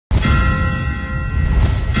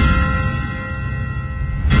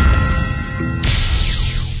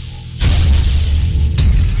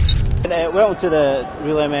welcome to the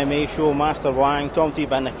Real MMA show. Master Wang, Tom T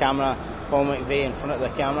behind the camera, Paul McVeigh in front of the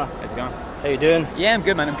camera. How's it going? How you doing? Yeah, I'm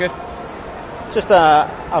good, man. I'm good. Just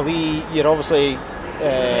a wee. You're obviously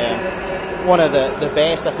one of the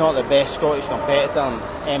best, if not the best, Scottish competitor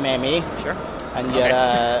in MMA. Sure. And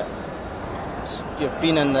you've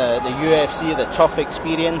been in the UFC, the tough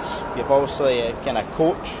experience. You've obviously kind of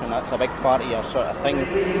coach, and that's a big part of your sort of thing.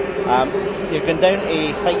 You're going down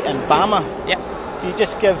to fight in BAMMA. Yeah. Can you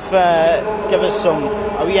just give us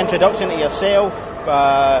a wee introduction to yourself?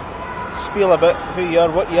 Spiel about who you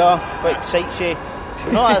are, what you are, what excites you.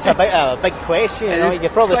 No, that's a big question. You know, you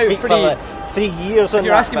could probably speak for like 3 years. If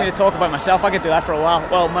you're asking me to talk about myself, I could do that for a while.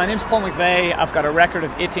 Well, my name's Paul McVeigh. I've got a record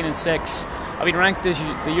of 18-6. I've been ranked as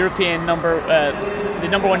the European number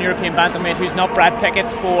one European bantamweight, who's not Brad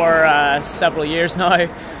Pickett, for several years now.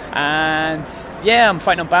 And yeah, I'm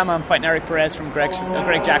fighting on BAMMA. I'm fighting ERIK PEREZ from Greg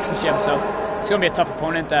Jackson's gym. So it's going to be a tough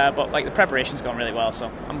opponent, but like the preparation's going really well.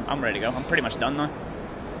 So I'm ready to go. I'm pretty much done now.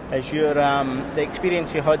 Is your the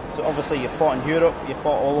experience you had? Obviously, you fought in Europe. You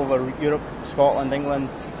fought all over Europe, Scotland, England.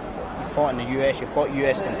 You fought in the US. You fought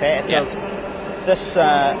US competitors. Yeah. This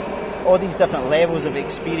all these different levels of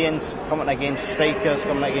experience, coming against strikers,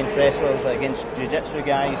 coming against wrestlers, against jiu-jitsu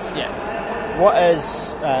guys. Yeah. What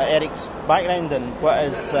is Erik's background, and what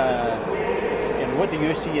is what do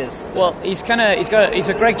you see as? Well, he's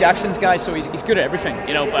a Greg Jackson's guy, so he's good at everything,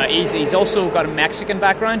 you know. But he's also got a Mexican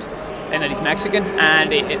background, in that he's Mexican,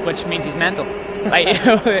 and which means he's mental. Like, you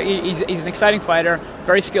know, he's an exciting fighter,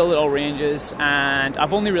 very skilled at all ranges, and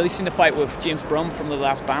I've only really seen the fight with James Brum from the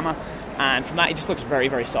last BAMMA, and from that he just looks very,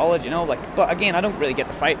 very solid, you know. Like, but again, I don't really get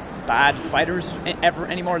to fight bad fighters ever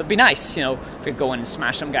anymore. It'd be nice, you know, if we could go in and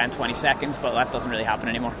smash some guy in 20 seconds, but that doesn't really happen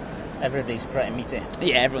anymore. Everybody's pretty meaty.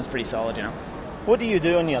 Yeah, everyone's pretty solid, you know. What do you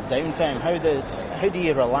do in your downtime? How do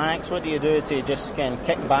you relax? What do you do to just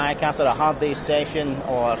kick back after a hard day's session,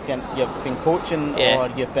 or you've been coaching, or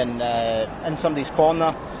you've been in somebody's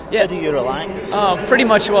corner? Yeah. How do you relax? Pretty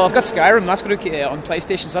much. Well, I've got Skyrim. That's going to on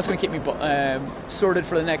PlayStation, so that's going to keep me sorted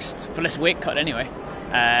for this weight cut anyway.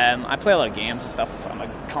 I play a lot of games and stuff. I'm a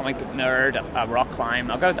comic book nerd. I rock climb.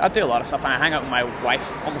 I do a lot of stuff. And I hang out with my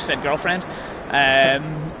wife. Almost said girlfriend.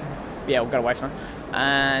 Yeah, we've got a wife now,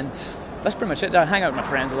 and that's pretty much it. I hang out with my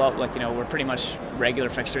friends a lot. Like, you know, we're pretty much regular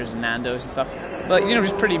fixtures in Nando's and stuff. But, you know,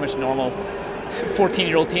 just pretty much normal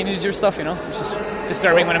 14-year-old teenager stuff, you know, which is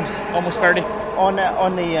disturbing when I'm almost 30. On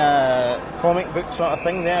the comic book sort of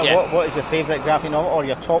thing there, yeah. What is your favourite graphic novel, or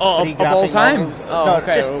your top three graphic of all time? novels? No,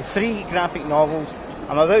 okay. Just 3 graphic novels.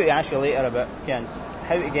 I'm about to ask you later about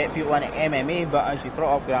how to get people into MMA, but as you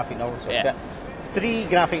brought up graphic novels, yeah. 3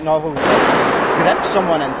 graphic novels that grip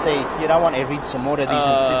someone and say, I want to read some more of these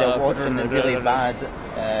instead of watching the really bad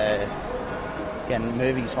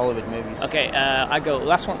movies, Hollywood movies. Okay, I go.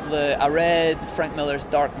 Last one, I read Frank Miller's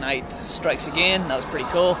Dark Knight Strikes Again. That was pretty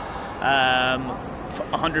cool.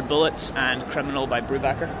 100 Bullets and Criminal by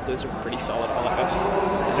Brubaker. Those are pretty solid. I like those.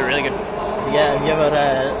 Those are really good. Yeah, have you ever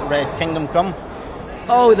read Kingdom Come?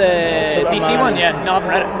 Oh, the Superman. DC one? Yeah, no, I haven't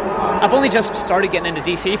read it. I've only just started getting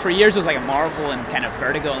into DC. For years it was like a Marvel and kind of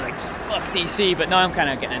Vertigo, and like, fuck DC, but now I'm kind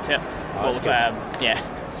of getting into it. Yeah.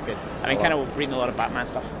 That's good. I mean, kind of reading a lot of Batman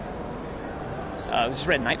stuff. I just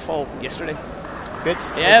read Nightfall yesterday. Good?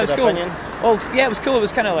 Yeah, it was cool. Opinion? Well, yeah, it was cool. It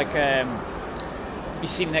was kind of like you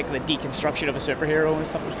seen like the deconstruction of a superhero and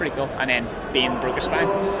stuff. It was pretty cool. And then Bane broke his spine.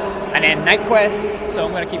 And then Night Quest, so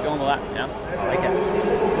I'm going to keep going with that. Yeah. I like it.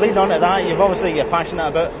 Leading on to that, you're passionate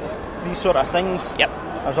about these sort of things. Yep.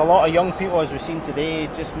 There's a lot of young people, as we've seen today,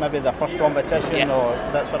 just maybe their first competition or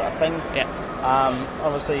that sort of thing. Yeah.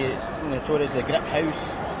 Obviously, notorious the Grip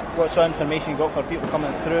House. What sort of information you got for people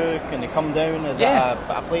coming through? Can they come down? Is it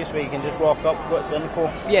a place where you can just rock up? What's the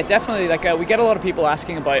info? Yeah, definitely. Like we get a lot of people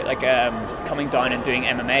asking about coming down and doing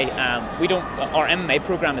MMA. Our MMA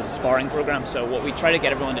program is a sparring program, so what we try to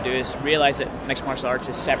get everyone to do is realize that mixed martial arts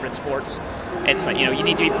is separate sports. It's like, you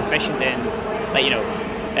need to be proficient in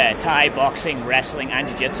Thai, boxing, wrestling and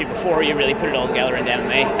jiu-jitsu before you really put it all together into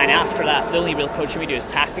MMA. And after that, the only real coaching we do is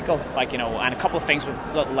tactical, and a couple of things with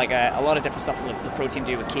a lot of different stuff the pro team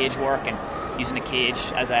do with cage work and using a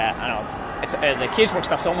cage as the cage work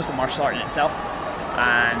stuff's almost a martial art in itself.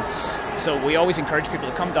 And so we always encourage people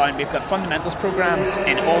to come down. We've got fundamentals programs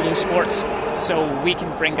in all those sports, so we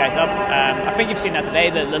can bring guys up. I think you've seen that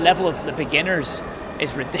today. The level of the beginners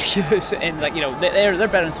is ridiculous, and they're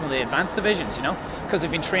better than some of the advanced divisions, because they've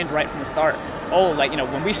been trained right from the start.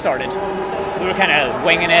 When we started, we were kind of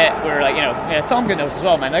winging it. We were Tom could know as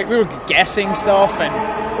well, man. We were guessing stuff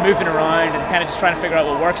and moving around and kind of just trying to figure out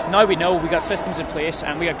what works. Now we know we got systems in place,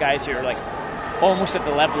 and we got guys who are almost at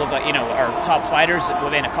the level of, like, you know, our top fighters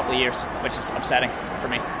within a couple of years, which is upsetting for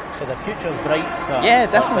me. So the future's bright for,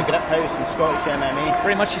 definitely. for the Grip House and Scottish MMA.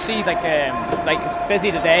 Pretty much, you see, like it's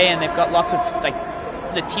busy today, and they've got lots of, like,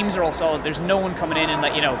 the teams are all solid. There's no one coming in and,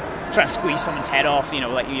 like, you know, trying to squeeze someone's head off, you know,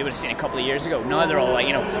 like you would have seen a couple of years ago. Now they're all, like,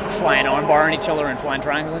 you know, flying armbar on each other and flying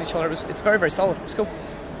triangle on each other. It's very, very solid. It's cool.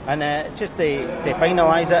 And just to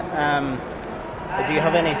finalise it, do you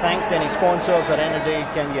have any thanks to any sponsors or anybody,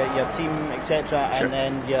 your team, etc., Sure. and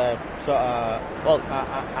then your sort of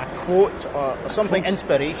a quote or something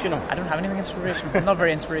inspirational? I don't have anything inspirational. I'm not a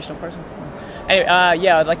very inspirational person. Anyway,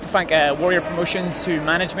 I'd like to thank Warrior Promotions, who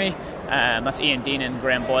manage me. That's Ian Dean and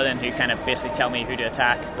Graham Boylan, who kind of basically tell me who to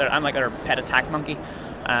attack. I'm like their pet attack monkey.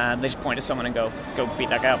 They just point at someone and go beat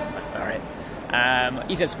that guy up. All right.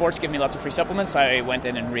 EZ Sports give me lots of free supplements. I went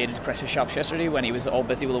in and raided Chris's shops yesterday when he was all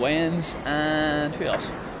busy with the weigh-ins. And who else?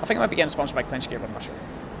 I think I might be getting sponsored by Clinch Gear, but I'm not sure.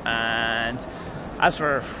 And as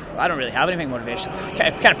for, I don't really have anything motivational.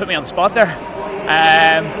 Kind of put me on the spot there.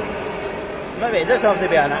 Maybe it does have to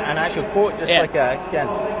be an actual quote, just like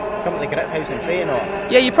come to the Grip House and train, or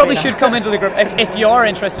yeah, you probably should come into the Grip. If you are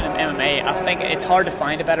interested in MMA, I think it's hard to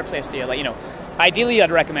find a better place to you. Like, you know, ideally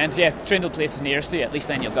I'd recommend train to the places nearest to you. At least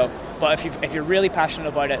then you'll go. But if you're really passionate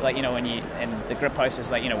about it, like, you know, and the Grip House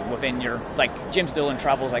is, like, you know, within your, like, James Doolan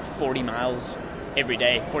travels like 40 miles every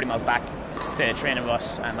day, 40 miles back to train with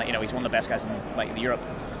us, and, like, you know, he's one of the best guys in, like, Europe.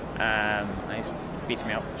 And he beats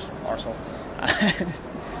me up, arsehole.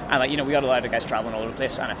 And, like, you know, we got a lot of guys traveling all over the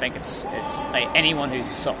place, and I think it's like anyone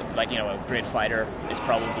who's, like, you know, a great fighter is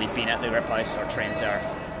probably been at the Grip House or trains there.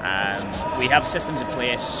 We have systems in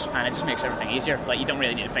place, and it just makes everything easier. Like, you don't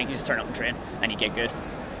really need to think; you just turn up and train, and you get good.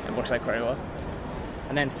 It works out quite well.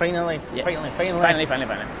 And then finally,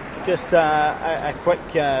 just a quick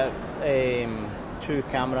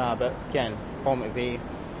two-camera about Paul McVeigh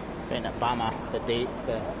fighting at BAMMA, the date,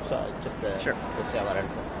 the seller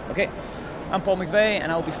info. Okay. I'm Paul McVeigh,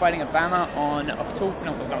 and I'll be fighting at BAMMA on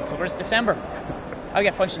it's December. I'll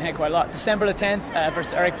get punched in the head quite a lot. December the 10th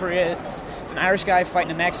versus ERIK PEREZ. It's an Irish guy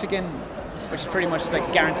fighting a Mexican, which is pretty much,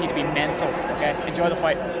 like, guaranteed to be mental. Okay, enjoy the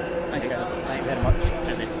fight. Thanks, guys. Thank you very much.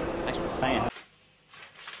 Seriously. Thanks. Thank you.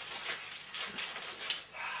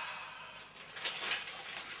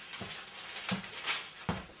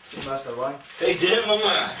 Master One. How you doing, my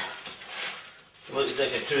man? Look as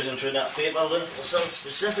if you're cruising through that paper looking for something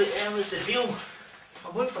specific. What's the deal?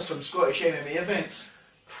 I'm looking for some Scottish MMA events.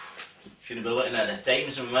 Shouldn't be looking at the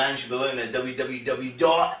Times, my man. Should be looking at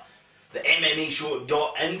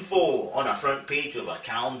www.themmashow.info on our front page with a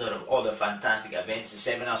calendar of all the fantastic events and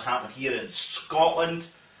seminars happening here in Scotland.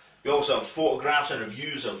 We also have photographs and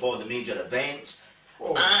reviews of all the major events.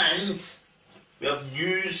 Whoa. And we have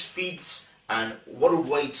news feeds and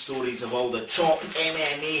worldwide stories of all the top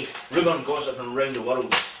MMA rumour and gossip from around the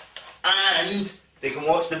world. And they can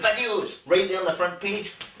watch the videos right there on the front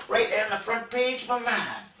page. Right there on the front page, my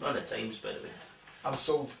man. Not the Times, by the way. I'm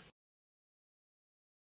sold.